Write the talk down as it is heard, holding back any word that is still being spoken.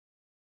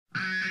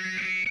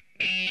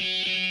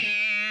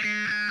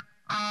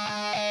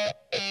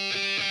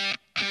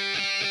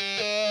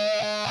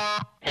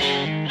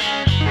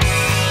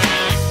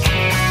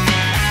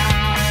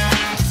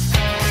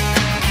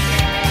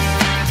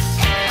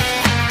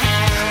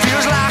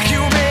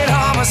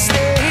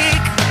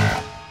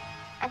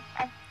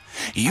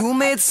You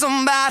made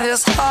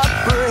somebody's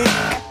heart break,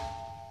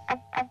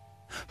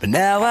 but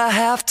now I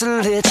have to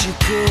let you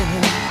go.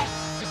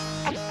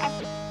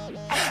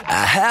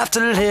 I have to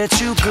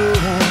let you go.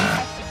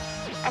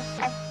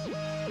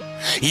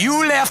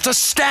 You left a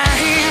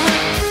stain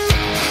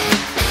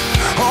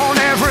on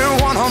every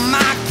one of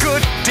my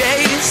good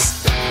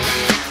days,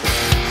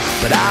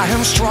 but I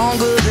am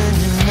stronger than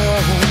you know.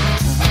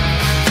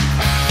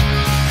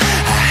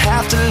 I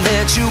have to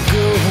let you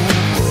go.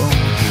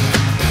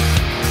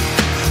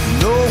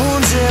 No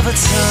one's ever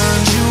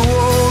turned you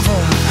over.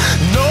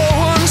 No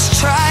one's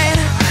tried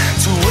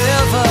to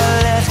ever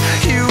let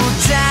you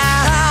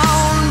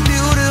down.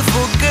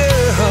 Beautiful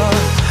girl,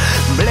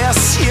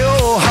 bless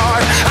your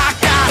heart. I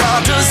got a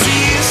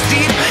disease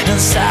deep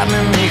inside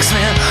me, makes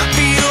me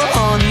feel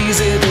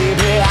uneasy,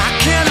 baby. I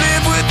can't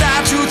live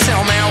without you.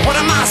 Tell me, what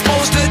am I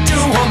supposed to do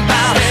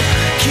about it?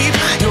 Keep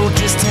your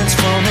distance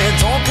from me.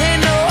 Don't pay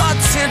no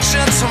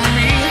attention to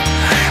me.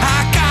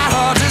 I got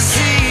a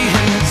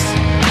disease.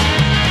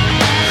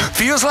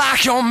 Feels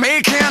like you're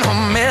making a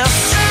mess.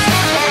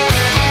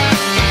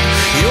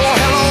 Your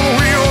hello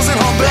wheels in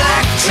a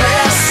black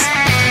dress.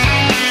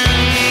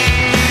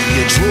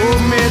 You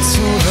drove me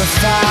to the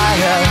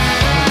fire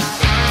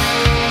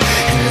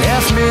and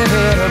left me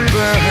there to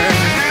burn.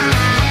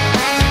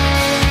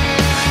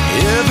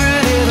 Every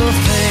little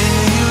thing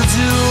you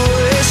do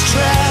is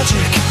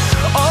tragic.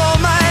 All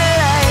my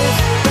life,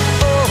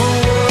 oh,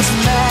 was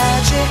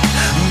magic.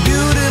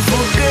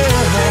 Beautiful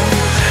girl,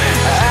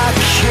 I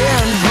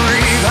can't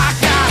breathe. I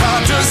got a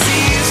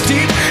disease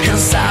deep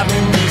inside me,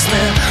 makes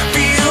me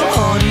feel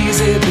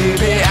uneasy,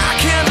 baby. I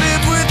can't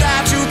live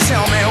without you.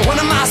 Tell me, what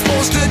am I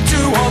supposed to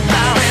do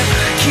about it?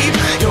 Keep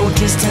your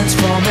distance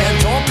from me.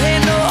 Don't pay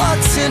no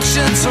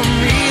attention to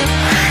me.